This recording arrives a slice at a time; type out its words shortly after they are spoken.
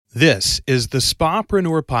This is the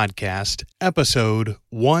Spapreneur Podcast, episode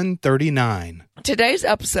 139. Today's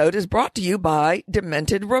episode is brought to you by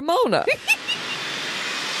Demented Ramona.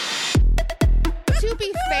 To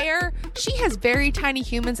be fair, she has very tiny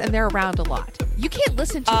humans and they're around a lot. You can't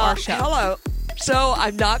listen to our show. Hello. So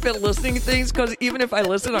I've not been listening to things because even if I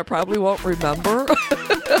listen, I probably won't remember.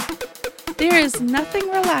 There is nothing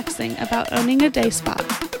relaxing about owning a day spa.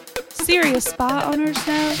 Serious spa owners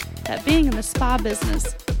know that being in the spa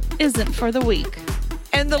business isn't for the weak.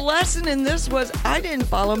 And the lesson in this was I didn't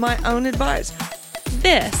follow my own advice.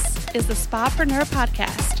 This is the Spapreneur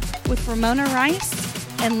Podcast with Ramona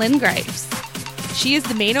Rice and Lynn Graves. She is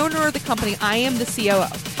the main owner of the company. I am the COO.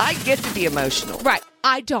 I get to be emotional. Right.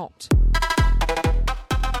 I don't.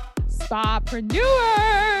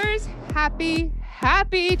 Spapreneurs!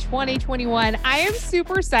 Happy 2021. I am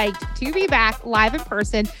super psyched to be back live in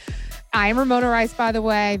person. I am Ramona Rice, by the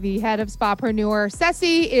way, the head of Spapreneur.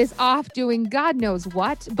 Ceci is off doing God knows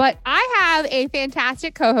what, but I have a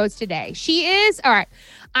fantastic co-host today. She is, all right,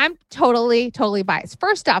 I'm totally biased.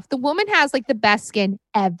 First off, the woman has like the best skin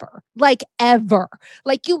ever. Like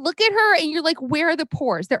you look at her and you're like, where are the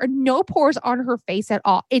pores? There are no pores on her face at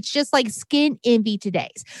all. It's just like skin envy to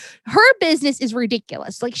days. Her business is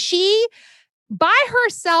ridiculous. Like she, by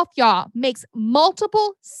herself, y'all, makes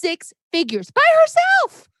multiple six figures by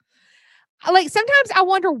herself. Like sometimes I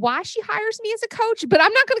wonder why she hires me as a coach, but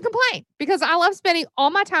I'm not going to complain because I love spending all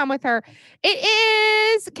my time with her.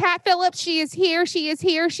 It is Kat Phillips. She is here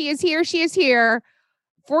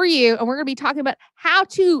for you. And we're going to be talking about how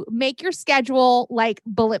to make your schedule like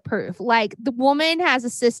bulletproof. Like the woman has a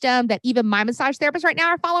system that even my massage therapists right now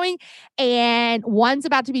are following, and one's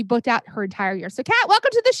about to be booked out her entire year. So Kat, welcome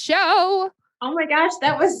to the show. Oh my gosh,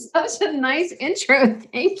 that was such a nice intro.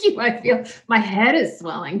 Thank you. I feel my head is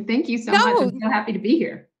swelling. Thank you so much. I'm so happy to be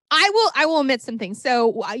here. I will admit some things.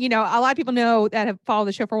 So, a lot of people know that have followed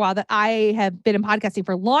the show for a while that I have been in podcasting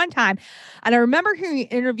for a long time. And I remember hearing an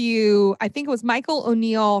interview, I think it was Michael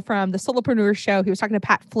O'Neill from the Solopreneur Show. He was talking to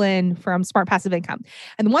Pat Flynn from Smart Passive Income.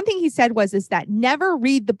 And the one thing he said is that never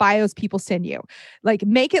read the bios people send you. Like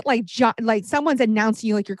make it like someone's announcing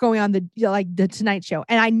you like you're going on the Tonight Show.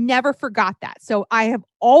 And I never forgot that. So I have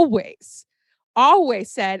always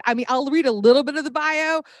said, I mean, I'll read a little bit of the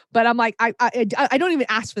bio, but I'm like, I don't even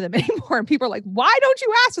ask for them anymore. And people are like, why don't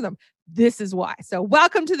you ask for them? This is why. So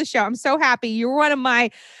welcome to the show. I'm so happy. You're one of my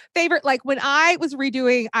favorite, like when I was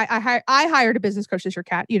redoing, I hired a business coach this year,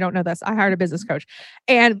 Kat. You don't know this. I hired a business coach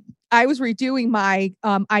and I was redoing my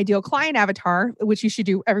ideal client avatar, which you should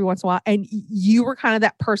do every once in a while. And you were kind of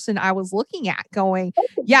that person I was looking at going,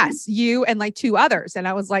 yes, you and like two others. And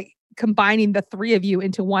I was like, combining the three of you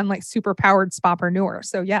into one like super powered spapreneur.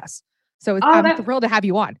 So yes. So I'm thrilled to have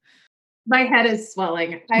you on. My head is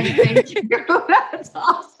swelling. Thank you. That's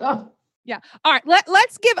awesome. Yeah. All right.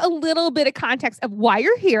 Let's give a little bit of context of why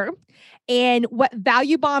you're here and what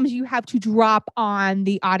value bombs you have to drop on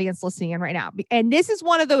the audience listening in right now. And this is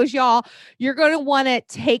one of those, y'all, you're going to want to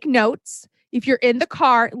take notes. If you're in the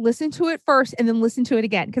car, listen to it first and then listen to it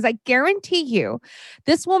again. Because I guarantee you,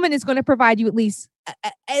 this woman is going to provide you at least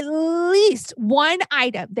one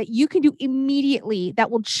item that you can do immediately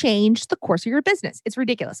that will change the course of your business. It's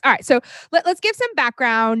ridiculous. All right. So let's give some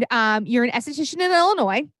background. You're an esthetician in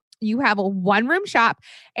Illinois. You have a one-room shop.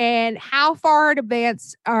 And how far in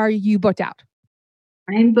advance are you booked out?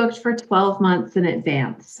 I'm booked for 12 months in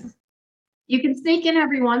advance. You can sneak in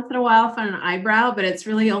every once in a while for an eyebrow, but it's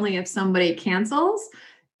really only if somebody cancels.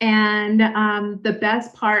 And the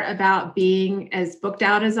best part about being as booked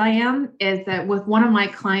out as I am is that with one of my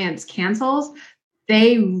clients cancels,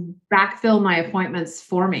 they backfill my appointments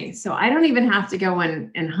for me. So I don't even have to go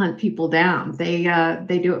and hunt people down. They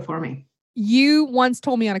do it for me. You once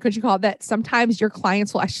told me on a coaching call that sometimes your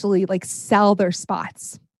clients will actually like sell their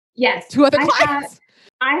spots. Yes. To other clients.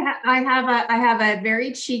 I have a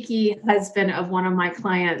very cheeky husband of one of my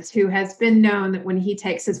clients who has been known that when he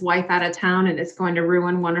takes his wife out of town and it's going to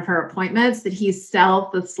ruin one of her appointments, that he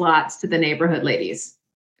sells the slots to the neighborhood ladies.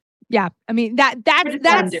 Yeah. I mean, that's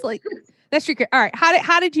like, that's your, all right.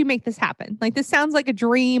 How did you make this happen? Like, this sounds like a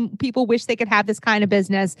dream. People wish they could have this kind of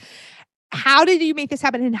business. How did you make this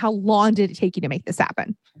happen? And how long did it take you to make this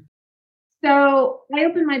happen? So I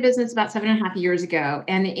opened my business about 7.5 years ago.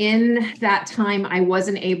 And in that time, I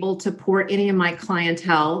wasn't able to port any of my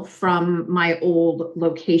clientele from my old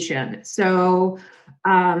location. So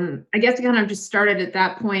I guess I kind of just started at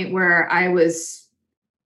that point where I was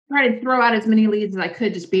trying to throw out as many leads as I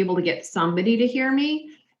could, just be able to get somebody to hear me.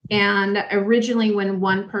 And originally when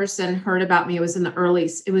one person heard about me, it was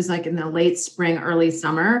like in the late spring, early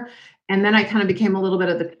summer. And then I kind of became a little bit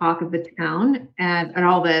of the talk of the town at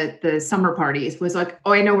all the summer parties was like,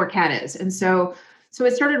 oh, I know where Kat is. And so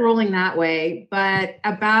it started rolling that way. But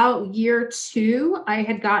about year 2, I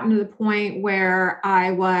had gotten to the point where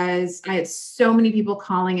I had so many people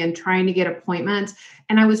calling and trying to get appointments.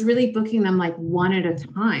 And I was really booking them like one at a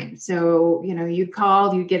time. So, you'd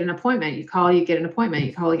call, you'd get an appointment, you call, you get an appointment,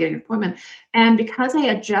 you call, you get an appointment. And because I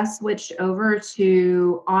had just switched over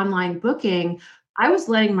to online booking, I was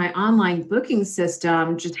letting my online booking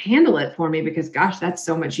system just handle it for me because, gosh, that's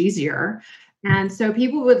so much easier. And so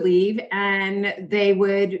people would leave and they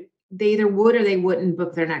either would or they wouldn't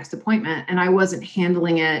book their next appointment. And I wasn't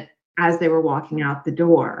handling it as they were walking out the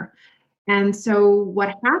door. And so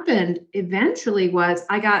what happened eventually was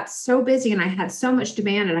I got so busy and I had so much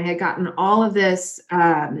demand and I had gotten all of these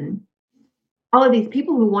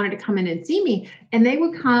people who wanted to come in and see me, and they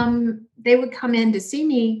would come in to see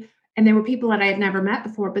me. And there were people that I had never met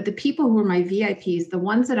before, but the people who were my VIPs, the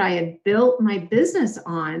ones that I had built my business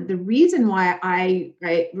on, the reason why I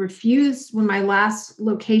refused when my last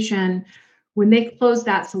location, when they closed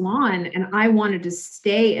that salon and I wanted to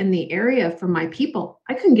stay in the area for my people,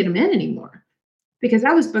 I couldn't get them in anymore because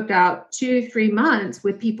I was booked out 2-3 months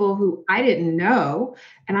with people who I didn't know.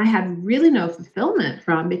 And I had really no fulfillment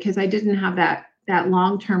from because I didn't have that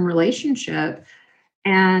long-term relationship.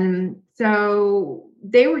 And so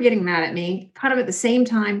they were getting mad at me. Kind of at the same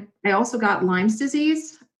time, I also got Lyme's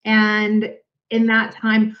disease. And in that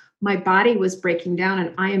time, my body was breaking down,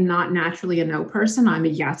 and I am not naturally a no person. I'm a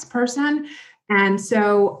yes person. And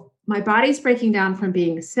so my body's breaking down from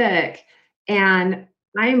being sick. And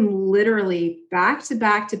I am literally back to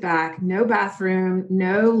back to back, no bathroom,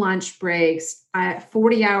 no lunch breaks.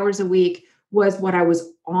 40 hours a week was what I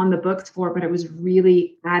was on the books for, but I was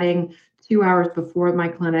really adding 2 hours before my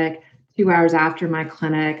clinic, 2 hours after my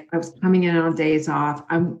clinic. I was coming in on days off.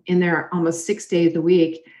 I'm in there almost 6 days a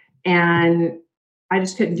week, and I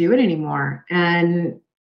just couldn't do it anymore. And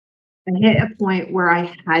I hit a point where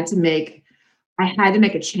I had to make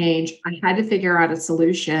a change. I had to figure out a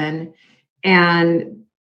solution. And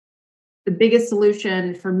the biggest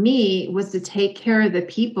solution for me was to take care of the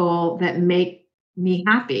people that make me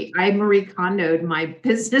happy. I Marie Kondo'd my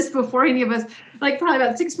business before any of us, like probably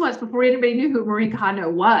about 6 months before anybody knew who Marie Kondo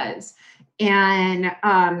was. And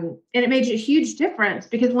it made a huge difference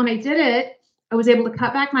because when I did it, I was able to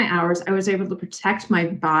cut back my hours. I was able to protect my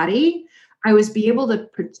body. I was able to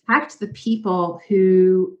protect the people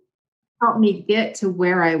who helped me get to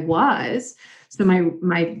where I was. So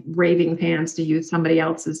my raving fans, to use somebody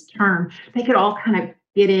else's term, they could all kind of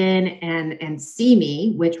get in and see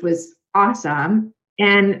me, which was awesome.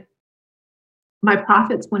 And my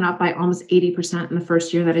profits went up by almost 80% in the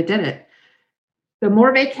first year that I did it. So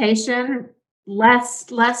more vacation, less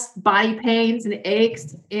body pains and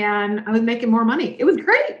aches, and I was making more money. It was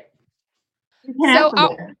great. So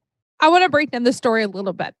I want to break down the story a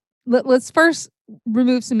little bit. Let's first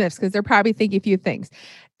remove some myths because they're probably thinking a few things.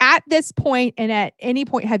 At this point and at any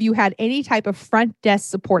point, have you had any type of front desk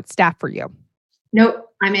support staff for you? Nope.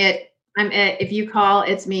 I'm it. If you call,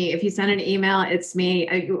 it's me. If you send an email, it's me.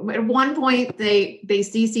 At one point, they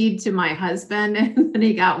CC'd to my husband, and then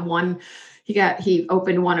he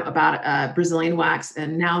opened one about Brazilian wax,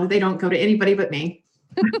 and now they don't go to anybody but me.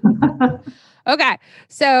 Okay.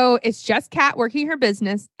 So it's just Kat working her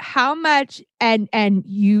business. How much, and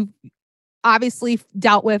you obviously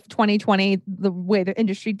dealt with 2020 the way the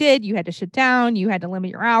industry did. You had to shut down. You had to limit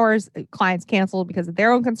your hours. Clients canceled because of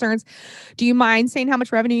their own concerns. Do you mind saying how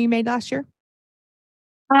much revenue you made last year?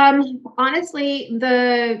 Honestly,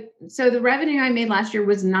 the revenue I made last year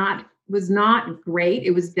was not great.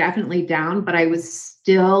 It was definitely down, but I was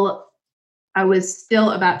still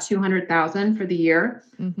about 200,000 for the year,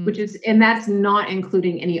 and that's not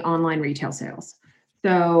including any online retail sales.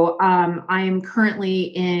 So I am currently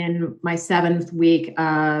in my 7th week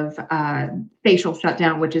of facial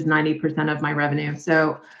shutdown, which is 90% of my revenue.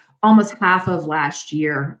 So almost half of last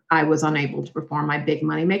year, I was unable to perform my big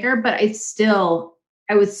money maker, but I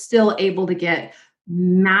was still able to get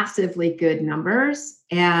massively good numbers.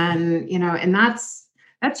 And, and that's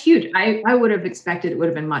huge. I would have expected it would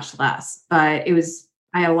have been much less, but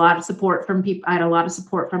I had a lot of support from people. I had a lot of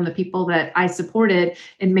support from the people that I supported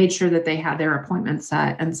and made sure that they had their appointments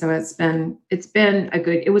set. And so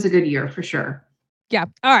it was a good year for sure. Yeah.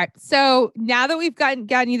 All right. So now that we've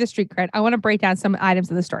gotten you the street cred, I want to break down some items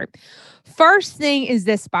of the story. First thing is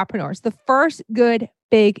this, Spapreneurs. The first good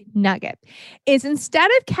big nugget is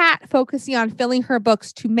instead of Kat focusing on filling her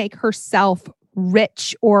books to make herself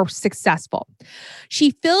rich or successful,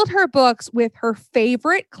 she filled her books with her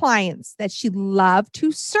favorite clients that she loved to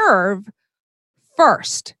serve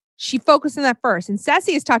first. She focused on that first. And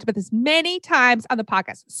Ceci has talked about this many times on the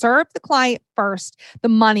podcast. Serve the client first, the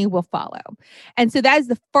money will follow. And so that is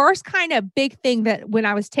the first kind of big thing that when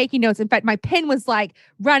I was taking notes, in fact, my pen was like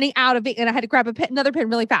running out of it and I had to grab another pen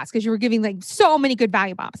really fast because you were giving like so many good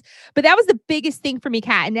value bombs. But that was the biggest thing for me,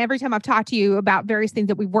 Kat. And every time I've talked to you about various things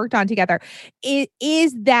that we've worked on together, it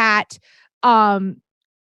is that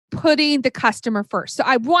putting the customer first. So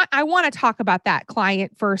I want to talk about that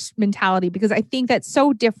client first mentality because I think that's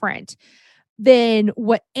so different than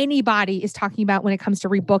what anybody is talking about when it comes to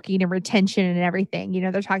rebooking and retention and everything. You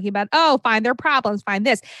know, they're talking about, oh, find their problems, find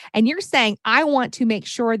this. And you're saying, I want to make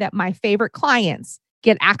sure that my favorite clients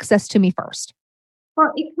get access to me first.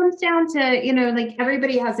 Well, it comes down to, you know, like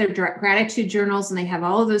everybody has their gratitude journals and they have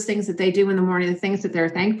all of those things that they do in the morning, the things that they're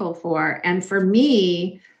thankful for. And for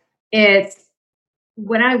me, it's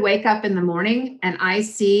when I wake up in the morning and I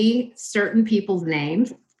see certain people's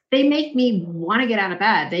names, they make me want to get out of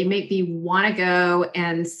bed. They make me want to go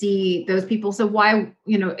and see those people. So why,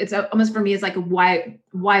 you know, it's almost for me, it's like, why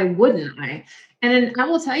wouldn't I? And then I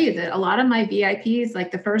will tell you that a lot of my VIPs,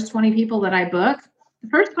 like the first 20 people that I book,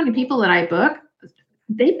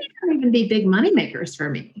 they may not even be big money makers for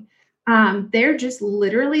me. They're just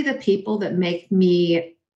literally the people that make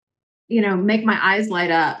me, you know, make my eyes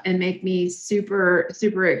light up and make me super,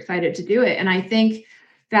 super excited to do it. And I think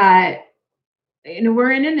that, you know,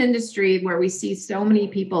 we're in an industry where we see so many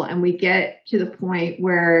people and we get to the point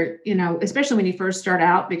where, you know, especially when you first start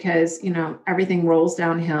out, because, you know, everything rolls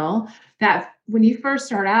downhill, that when you first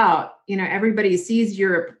start out, you know, everybody sees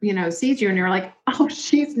you and you're like, oh,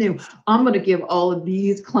 she's new. I'm going to give all of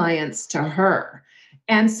these clients to her.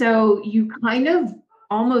 And so you kind of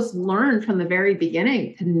almost learn from the very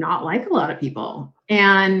beginning to not like a lot of people.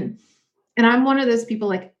 And I'm one of those people,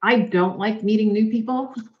 like, I don't like meeting new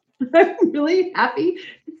people. I'm really happy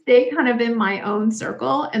to stay kind of in my own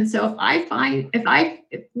circle. And so if I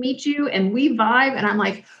meet you and we vibe and I'm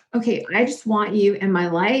like, okay, I just want you in my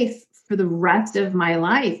life for the rest of my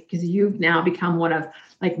life, because you've now become one of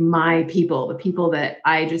like my people, the people that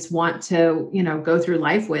I just want to, you know, go through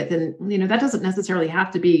life with. And, you know, that doesn't necessarily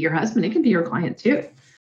have to be your husband. It can be your client too.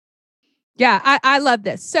 Yeah, I love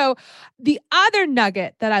this. So the other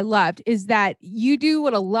nugget that I loved is that you do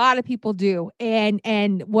what a lot of people do and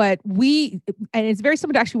it's very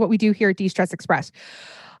similar to actually what we do here at De-Stress Express.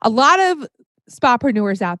 A lot of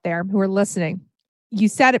spapreneurs out there who are listening, you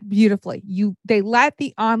said it beautifully. They let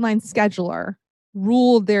the online scheduler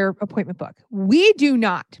rule their appointment book. We do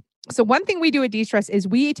not. So one thing we do at De-Stress is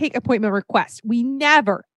we take appointment requests. We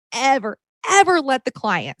never, ever let the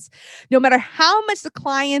clients, no matter how much the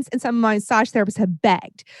clients and some of my massage therapists have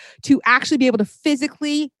begged to actually be able to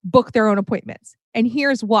physically book their own appointments. And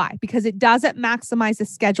here's why, because it doesn't maximize the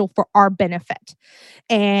schedule for our benefit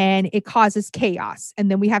and it causes chaos. And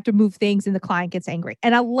then we have to move things and the client gets angry.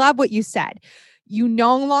 And I love what you said. You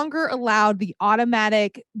no longer allowed the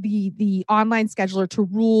automatic, the online scheduler to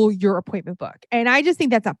rule your appointment book. And I just think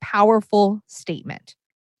that's a powerful statement.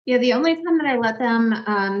 Yeah, the only time that I let them,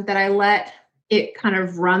 that I let it kind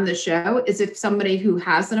of run the show is if somebody who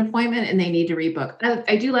has an appointment and they need to rebook.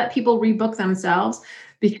 I do let people rebook themselves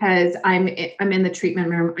because I'm in the treatment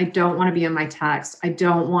room. I don't want to be on my text. I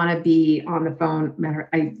don't want to be on the phone.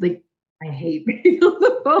 I hate being on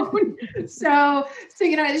the phone. So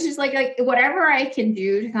you know, it's just like whatever I can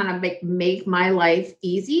do to kind of make my life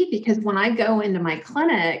easy. Because when I go into my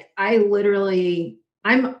clinic, I'm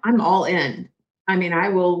all in. I mean, I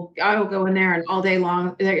will go in there and all day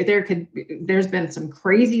long, there's been some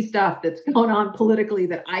crazy stuff that's going on politically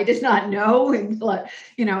that I did not know until,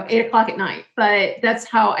 8:00 at night, but that's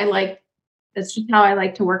just how I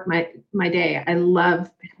like to work my day. I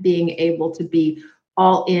love being able to be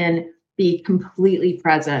all in, be completely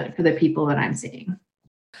present for the people that I'm seeing.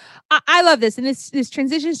 I love this. And this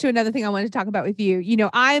transitions to another thing I wanted to talk about with you. You know,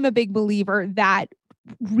 I am a big believer that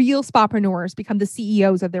real spapreneurs become the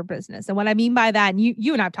CEOs of their business. And what I mean by that, and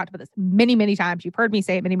you and I have talked about this many, many times. You've heard me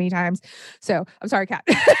say it many, many times. So I'm sorry, Kat.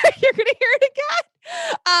 You're going to hear it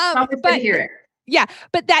again. But hear it. Yeah,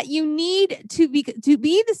 but that you need to be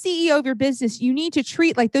the CEO of your business, you need to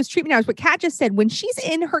treat like those treatment hours. What Kat just said, when she's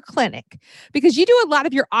in her clinic, because you do a lot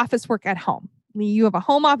of your office work at home. You have a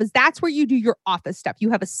home office. That's where you do your office stuff. You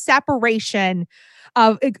have a separation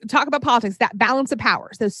of, talk about politics, that balance of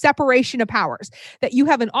powers, the separation of powers, that you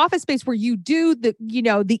have an office space where you do the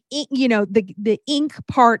ink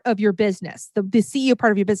part of your business, the CEO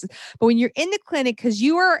part of your business. But when you're in the clinic, because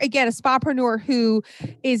you are, again, a spapreneur who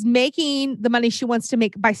is making the money she wants to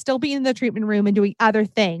make by still being in the treatment room and doing other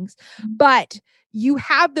things, but you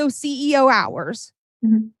have those CEO hours.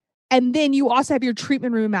 Mm-hmm. And then you also have your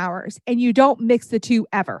treatment room hours, and you don't mix the two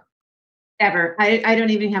ever. Ever. I don't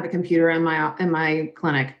even have a computer in my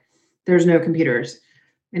clinic. There's no computers.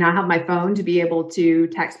 And I have my phone to be able to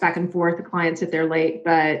text back and forth to clients if they're late,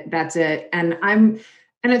 but that's it. And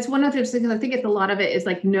it's one of those things, I think it's a lot of it is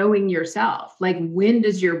like knowing yourself. Like, when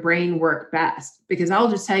does your brain work best? Because I'll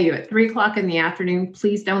just tell you, at 3:00 in the afternoon,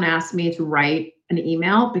 please don't ask me to write an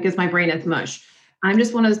email because my brain is mush. I'm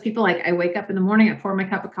just one of those people, like, I wake up in the morning, I pour my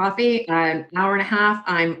cup of coffee, an hour and a half,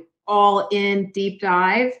 I'm all in deep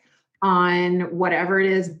dive on whatever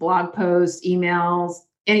it is, blog posts, emails,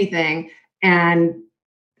 anything. And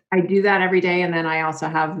I do that every day. And then I also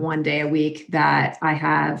have one day a week that I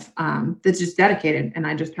have that's just dedicated, and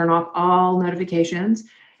I just turn off all notifications.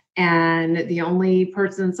 And the only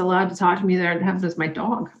person that's allowed to talk to me there is my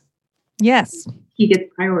dog. Yes. He gets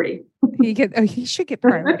priority. He should get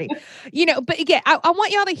priority. But again, I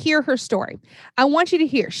want y'all to hear her story. I want you to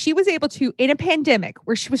hear, she was able to, in a pandemic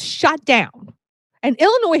where she was shut down, and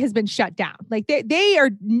Illinois has been shut down. Like they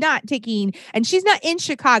are not taking, and she's not in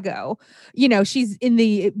Chicago. She's in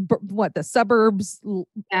the suburbs,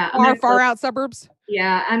 far out suburbs.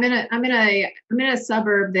 Yeah, I'm in a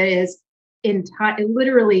suburb that is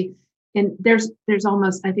literally, and there's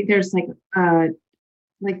almost, I think there's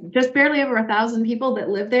like just barely over 1,000 people that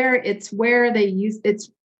live there. It's where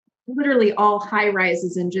it's literally all high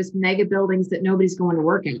rises and just mega buildings that nobody's going to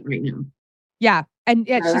work in right now. Yeah, and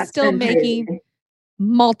yet she's still making crazy.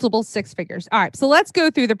 Multiple six figures. All right. So let's go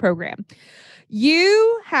through the program.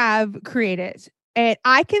 You have created, and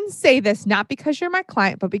I can say this not because you're my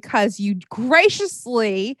client, but because you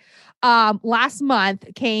graciously last month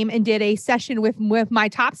came and did a session with my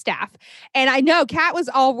top staff. And I know Kat was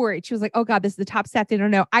all worried. She was like, oh God, this is the top staff. They don't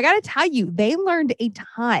know. I got to tell you, they learned a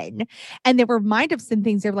ton, and they were reminded of some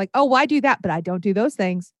things. They were like, oh, well, I do that, but I don't do those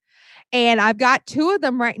things. And I've got 2 of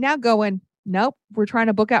them right now going, nope, we're trying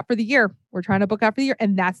to book out for the year.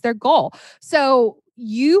 And that's their goal. So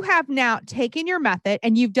you have now taken your method,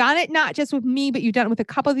 and you've done it not just with me, but you've done it with a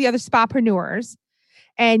couple of the other spapreneurs,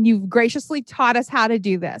 and you've graciously taught us how to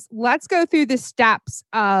do this. Let's go through the steps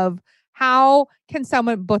of how can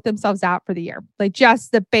someone book themselves out for the year? Like,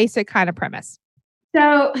 just the basic kind of premise.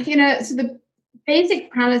 So the basic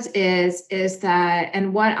premise is that,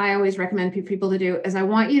 and what I always recommend people to do is, I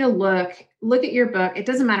want you to look at your book. It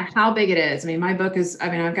doesn't matter how big it is. I mean, my book is,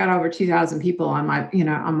 I've got over 2,000 people on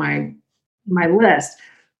my list,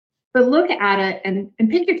 but look at it and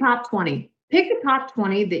pick your top 20. Pick the top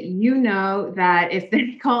 20 that that if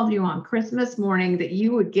they called you on Christmas morning, that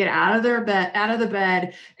you would get out of the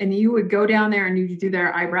bed, and you would go down there and you would do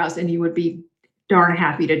their eyebrows, and you would be darn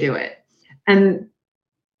happy to do it. And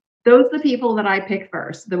those are the people that I pick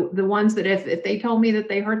first. The ones that if they told me that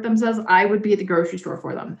they hurt themselves, I would be at the grocery store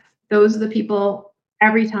for them. Those are the people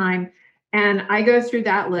every time. And I go through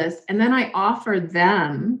that list, and then I offer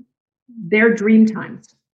them their dream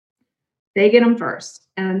times. They get them first.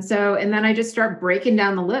 And then I just start breaking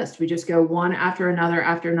down the list. We just go one after another,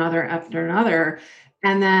 after another, after another.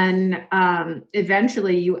 And then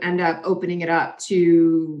eventually you end up opening it up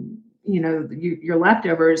to, your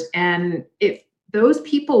leftovers. And if those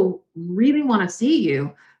people really want to see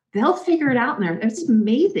you, they'll figure it out in there. It's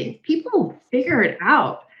amazing. People figure it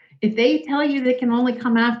out. If they tell you they can only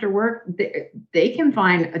come after work, they can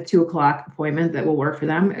find a 2:00 appointment that will work for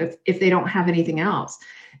them if they don't have anything else.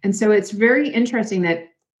 And so it's very interesting that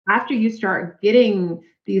after you start getting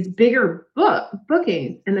these bigger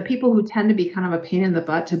bookings, and the people who tend to be kind of a pain in the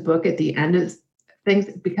butt to book at the end of things,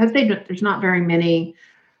 because there's not very many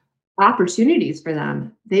opportunities for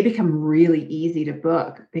them, they become really easy to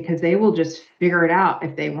book, because they will just figure it out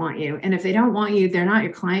if they want you. And if they don't want you, they're not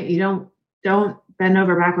your client. You don't bend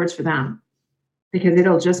over backwards for them, because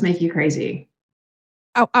it'll just make you crazy.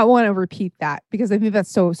 I want to repeat that, because I think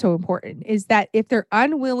that's so important, is that if they're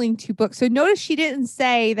unwilling to book. So notice she didn't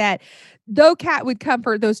say that though Kat would come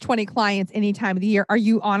for those 20 clients any time of the year. Are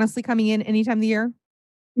you honestly coming in any time of the year?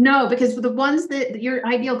 No, because for the ones that your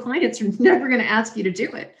ideal clients are never going to ask you to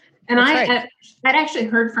do it. And I'd actually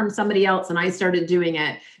heard from somebody else, and I started doing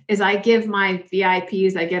it, is I give my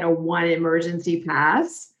VIPs, I get a 1 emergency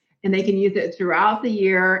pass, and they can use it throughout the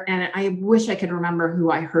year. And I wish I could remember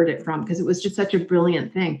who I heard it from, because it was just such a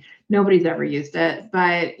brilliant thing. Nobody's ever used it,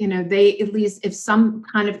 but they, at least if some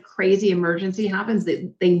kind of crazy emergency happens,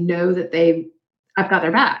 they know that I've got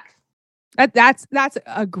their back. That's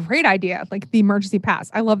a great idea. Like the emergency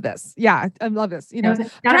pass. I love this. Yeah. I love this. Got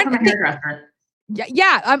it from a hairdresser.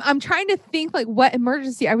 Yeah. I'm trying to think like what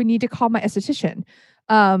emergency I would need to call my esthetician.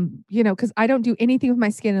 Because I don't do anything with my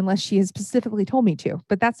skin unless she has specifically told me to.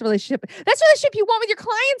 But that's the relationship. That's the relationship you want with your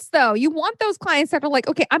clients, though. You want those clients that are like,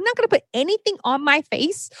 okay, I'm not going to put anything on my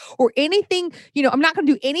face or anything, I'm not going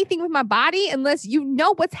to do anything with my body unless you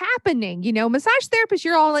know what's happening. Massage therapists,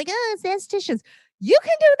 you're all like, it's estheticians. You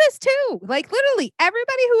can do this too. Like literally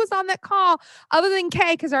everybody who was on that call, other than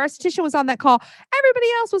Kay, because our esthetician was on that call, everybody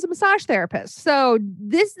else was a massage therapist. So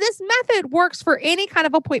this method works for any kind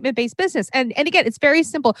of appointment-based business. And again, it's very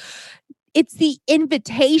simple. It's the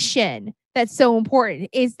invitation that's so important,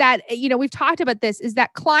 is that, we've talked about this, is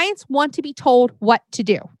that clients want to be told what to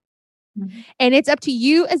do. Mm-hmm. And it's up to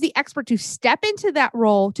you as the expert to step into that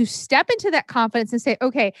role, to step into that confidence and say,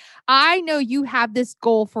 okay, I know you have this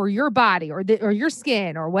goal for your body or your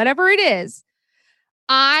skin or whatever it is.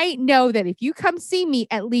 I know that if you come see me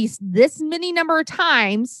at least this many number of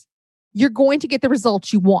times, you're going to get the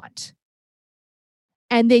results you want.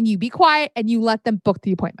 And then you be quiet and you let them book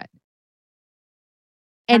the appointment.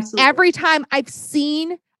 And Absolutely. Every time I've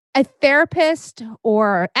seen a therapist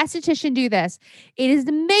or esthetician do this, it is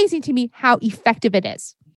amazing to me how effective it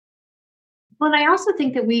is. Well, and I also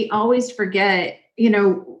think that we always forget,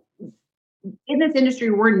 in this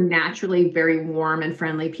industry, we're naturally very warm and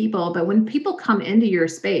friendly people, but when people come into your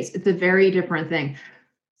space, it's a very different thing.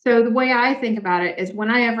 So the way I think about it is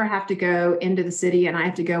when I ever have to go into the city and I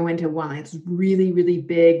have to go into one that's really, really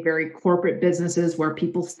big, very corporate businesses where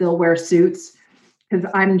people still wear suits, because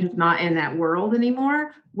I'm just not in that world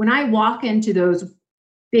anymore. When I walk into those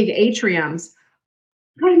big atriums,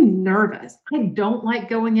 I'm nervous. I don't like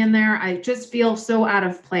going in there. I just feel so out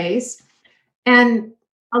of place. And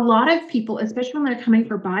a lot of people, especially when they're coming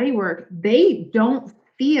for body work, they don't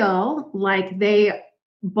feel like they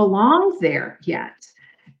belong there yet.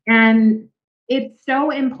 And it's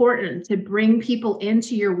so important to bring people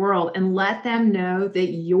into your world and let them know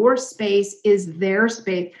that your space is their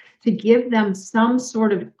space, to give them some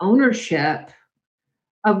sort of ownership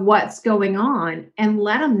of what's going on and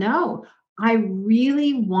let them know, I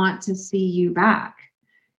really want to see you back.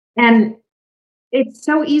 And it's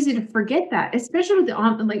so easy to forget that, especially with the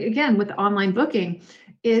online booking,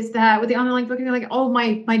 is that with the online booking, they're like, oh,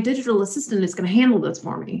 my digital assistant is going to handle this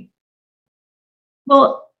for me.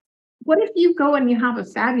 Well, what if you go and you have a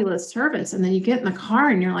fabulous service and then you get in the car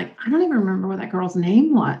and you're like, I don't even remember what that girl's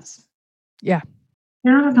name was. Yeah.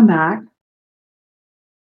 You're not going to come back.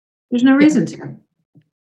 There's no reason to.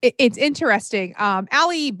 It's interesting.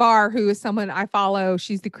 Ali Barr, who is someone I follow,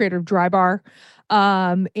 she's the creator of Dry Bar.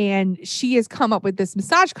 And she has come up with this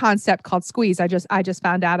massage concept called Squeeze. I just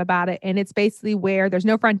found out about it. And it's basically where there's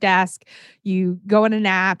no front desk. You go in an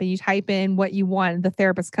app and you type in what you want. And the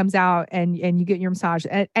therapist comes out and you get your massage.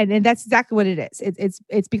 And that's exactly what it is.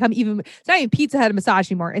 It's become it's not even Pizza Hut massage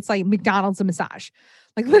anymore. It's like McDonald's a massage.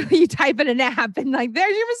 Like literally you type in an app and like,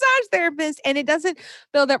 there's your massage therapist. And it doesn't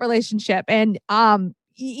build that relationship. And, and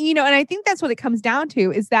I think that's what it comes down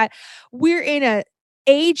to, is that we're in a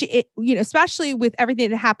age, especially with everything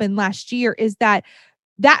that happened last year, is that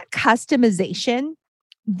customization,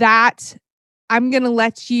 that I'm going to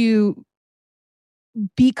let you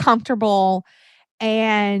be comfortable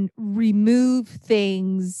and remove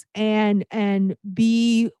things and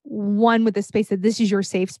be one with the space, that this is your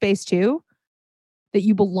safe space too, that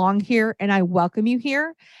you belong here and I welcome you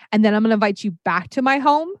here. And then I'm going to invite you back to my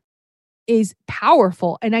home, is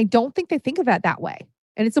powerful. And I don't think they think of it that way.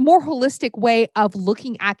 And it's a more holistic way of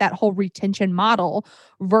looking at that whole retention model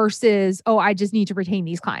versus, oh, I just need to retain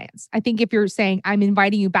these clients. I think if you're saying, I'm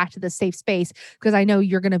inviting you back to the safe space because I know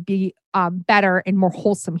you're going to be better and more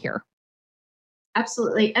wholesome here.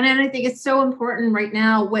 Absolutely. And I think it's so important right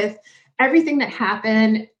now with everything that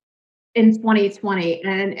happened in 2020.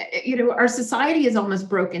 And, our society is almost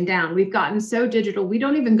broken down. We've gotten so digital. We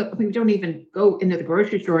don't even go into the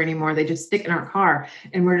grocery store anymore. They just stick in our car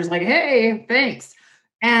and we're just like, hey, thanks.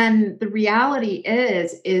 And the reality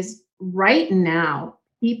is right now,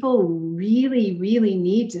 people really, really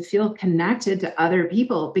need to feel connected to other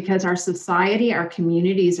people because our society, our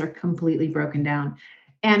communities are completely broken down.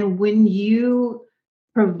 And when you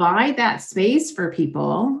provide that space for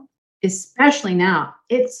people, especially now,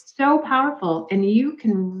 it's so powerful and you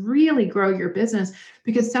can really grow your business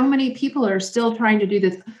because so many people are still trying to do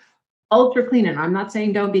this ultra clean. And I'm not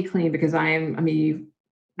saying don't be clean because I'm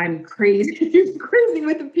crazy, crazy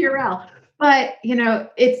with the Purell, but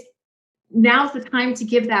now's the time to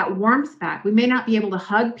give that warmth back. We may not be able to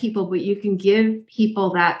hug people, but you can give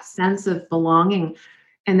people that sense of belonging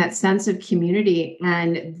and that sense of community,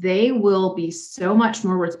 and they will be so much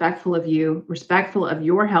more respectful of you, respectful of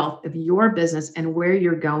your health, of your business and where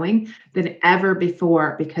you're going than ever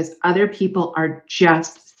before, because other people are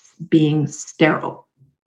just being sterile.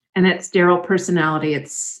 and it's sterile personality.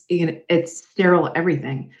 It's sterile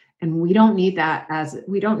everything. And we don't need that as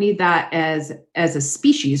a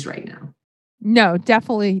species right now. No,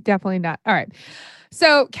 definitely not. All right.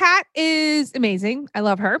 So Kat is amazing. I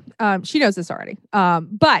love her. She knows this already.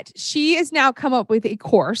 But she has now come up with a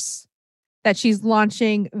course that she's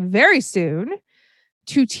launching very soon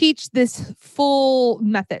to teach this full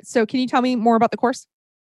method. So can you tell me more about the course?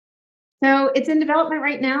 So it's in development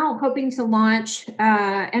right now, hoping to launch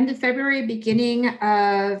end of February, beginning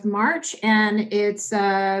of March. And it's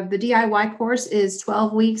the DIY course is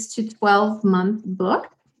 12 weeks to 12-month book.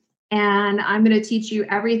 And I'm going to teach you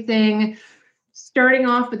everything, starting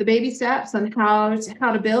off with the baby steps on how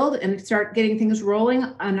to build and start getting things rolling,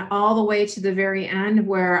 and all the way to the very end,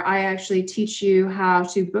 where I actually teach you how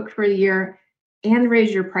to book for the year and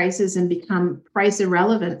raise your prices and become price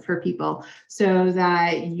irrelevant for people, so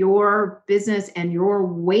that your business and your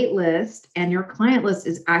wait list and your client list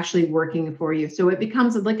is actually working for you. So it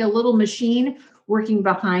becomes like a little machine working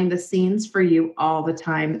behind the scenes for you all the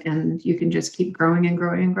time. And you can just keep growing and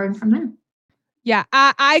growing and growing from there. Yeah,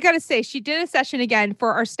 I got to say, she did a session again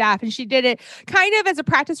for our staff, and she did it kind of as a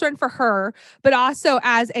practice run for her, but also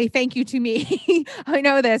as a thank you to me. I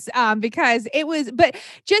know this because it was, but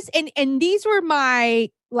just, and these were my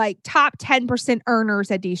like top 10% earners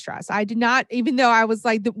at De-Stress. I did not, even though I was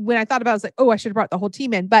like, when I thought about it, I was like, oh, I should have brought the whole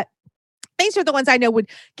team in, but these are the ones I know would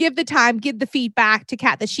give the time, give the feedback to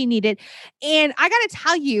Kat that she needed. And I got to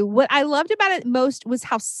tell you, what I loved about it most was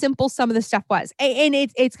how simple some of the stuff was. And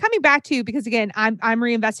it's coming back to, because again, I'm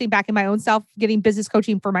reinvesting back in my own self, getting business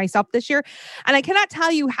coaching for myself this year. And I cannot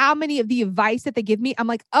tell you how many of the advice that they give me, I'm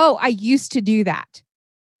like, oh, I used to do that.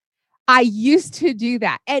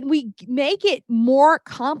 And we make it more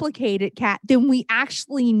complicated, Kat, than we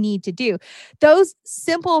actually need to do. Those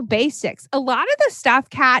simple basics, a lot of the stuff,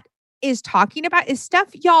 Kat, is talking about is stuff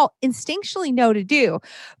y'all instinctually know to do,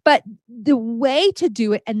 but the way to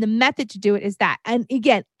do it and the method to do it is that. And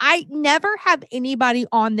again, I never have anybody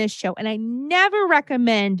on this show, and I never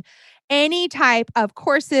recommend any type of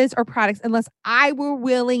courses or products unless I were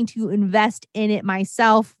willing to invest in it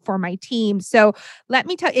myself for my team. So let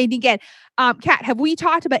me tell you, and again, Kat, have we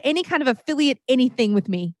talked about any kind of affiliate anything with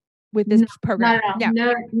me with this program? No,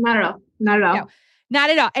 not at all. Not at all. No. Not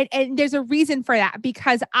at all. And there's a reason for that,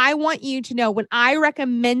 because I want you to know when I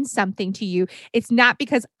recommend something to you, it's not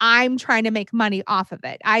because I'm trying to make money off of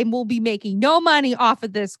it. I will be making no money off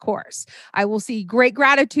of this course. I will see great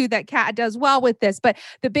gratitude that Kat does well with this. But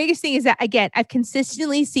the biggest thing is that, again, I've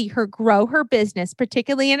consistently see her grow her business,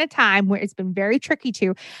 particularly in a time where it's been very tricky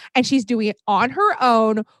to, and she's doing it on her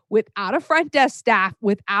own without a front desk staff,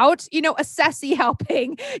 without, a Ceci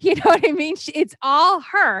helping, you know what I mean? It's all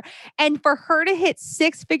her. And for her to hit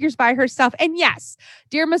 6 figures by herself. And yes,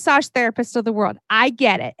 dear massage therapist of the world, I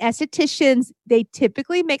get it. Estheticians, they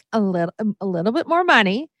typically make a little bit more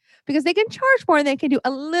money because they can charge more and they can do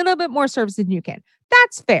a little bit more service than you can.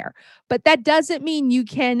 That's fair. But that doesn't mean you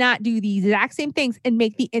cannot do the exact same things and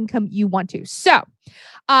make the income you want to. So,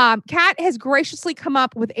 Kat has graciously come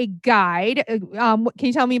up with a guide. Can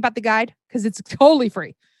you tell me about the guide? Because it's totally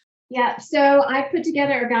free. Yeah. So I put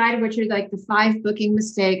together a guide, which are like the 5 booking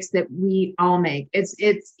mistakes that we all make. It's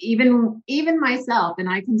even myself, and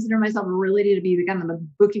I consider myself really to be the kind of the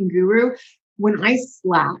booking guru. When I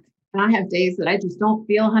slack and I have days that I just don't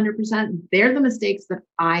feel 100%, they're the mistakes that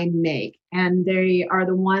I make. And they are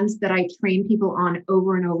the ones that I train people on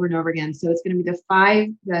over and over and over again. So it's going to be the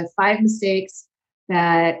five mistakes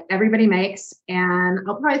that everybody makes. And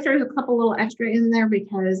I'll probably throw a couple little extra in there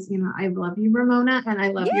because, I love you, Ramona, and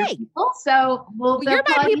I love your people. So you're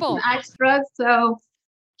my people. Some extras. So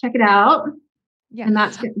check it out. Yeah. And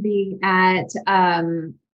that's going to be at,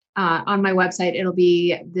 on my website. It'll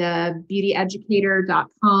be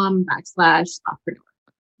thebeautyeducator.com/spapreneur.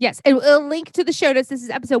 Yes, and we'll link to the show notes. This is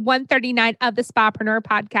episode 139 of the Spapreneur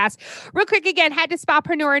podcast. Real quick, again, head to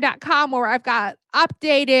spapreneur.com where I've got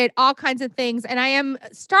updated all kinds of things. And I am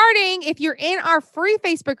starting, if you're in our free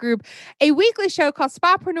Facebook group, a weekly show called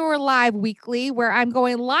Spapreneur Live Weekly, where I'm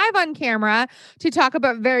going live on camera to talk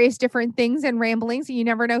about various different things and ramblings. And you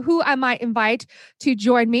never know who I might invite to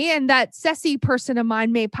join me. And that Ceci person of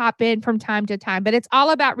mine may pop in from time to time, but it's all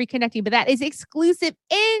about reconnecting. But that is exclusive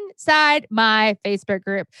inside my Facebook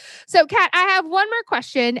group. So, Kat, I have one more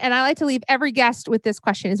question, and I like to leave every guest with this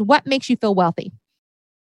question: is what makes you feel wealthy?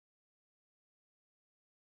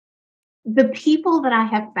 The people that I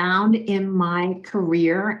have found in my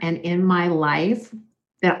career and in my life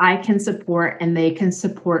that I can support, and they can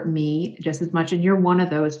support me just as much. And you're one of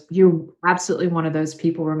those. You're absolutely one of those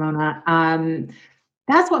people, Ramona.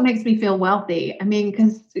 That's what makes me feel wealthy. I mean,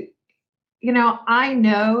 because I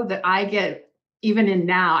know that I get, even in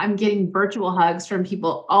now, I'm getting virtual hugs from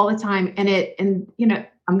people all the time. And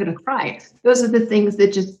I'm going to cry. Those are the things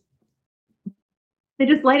that they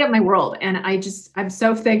just light up my world. And I'm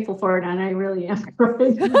so thankful for it. And I really am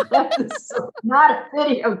crying. That's not a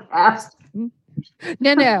video cast.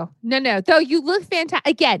 No. Though you look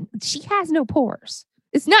fantastic. Again, she has no pores.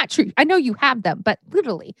 It's not true. I know you have them, but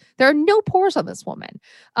literally there are no pores on this woman.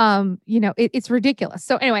 It's ridiculous.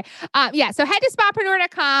 So anyway, so head to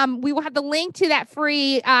spapreneur.com. We will have the link to that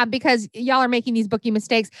free because y'all are making these booking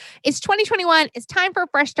mistakes. It's 2021. It's time for a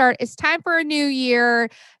fresh start. It's time for a new year.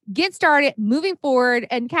 Get started moving forward.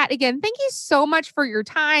 And Kat, again, thank you so much for your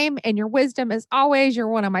time and your wisdom. As always, you're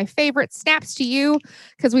one of my favorite. Snaps to you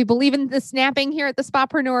because we believe in the snapping here at the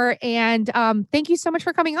Spapreneur. And thank you so much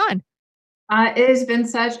for coming on. It has been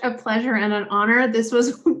such a pleasure and an honor. This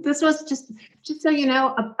was just so you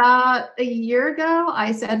know, about a year ago,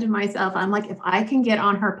 I said to myself, I'm like, if I can get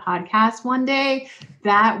on her podcast one day,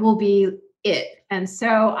 that will be it. And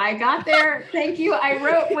so I got there. Thank you. I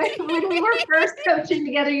wrote when we were first coaching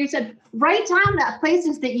together, you said, write down the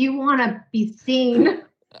places that you want to be seen.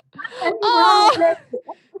 Oh.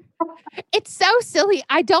 It's so silly.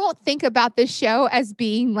 I don't think about this show as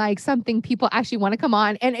being like something people actually want to come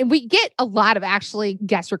on. And we get a lot of actually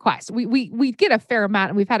guest requests. We get a fair amount,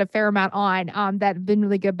 and we've had a fair amount on that have been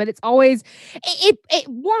really good. But it's always, it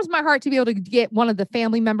warms my heart to be able to get one of the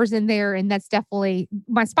family members in there. And that's definitely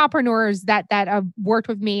my Spapreneurs that have worked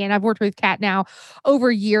with me. And I've worked with Kat now over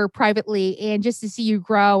a year privately. And just to see you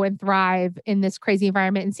grow and thrive in this crazy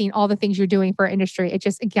environment and seeing all the things you're doing for our industry, it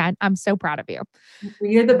just, again, I'm so proud of you.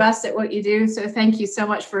 You're the best at what you do. So thank you so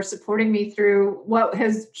much for supporting me through what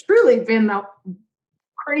has truly been the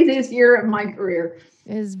craziest year of my career.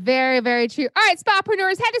 It is very, very true. All right,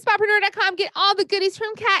 Spapreneurs, head to spapreneur.com, get all the goodies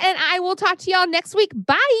from Kat, and I will talk to y'all next week.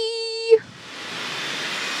 Bye.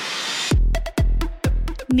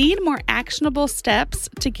 Need more actionable steps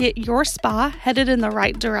to get your spa headed in the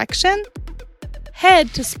right direction?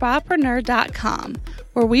 Head to spapreneur.com,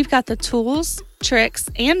 where we've got the tools, tricks,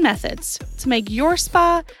 and methods to make your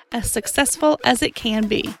spa as successful as it can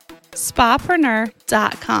be.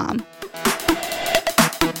 Spapreneur.com.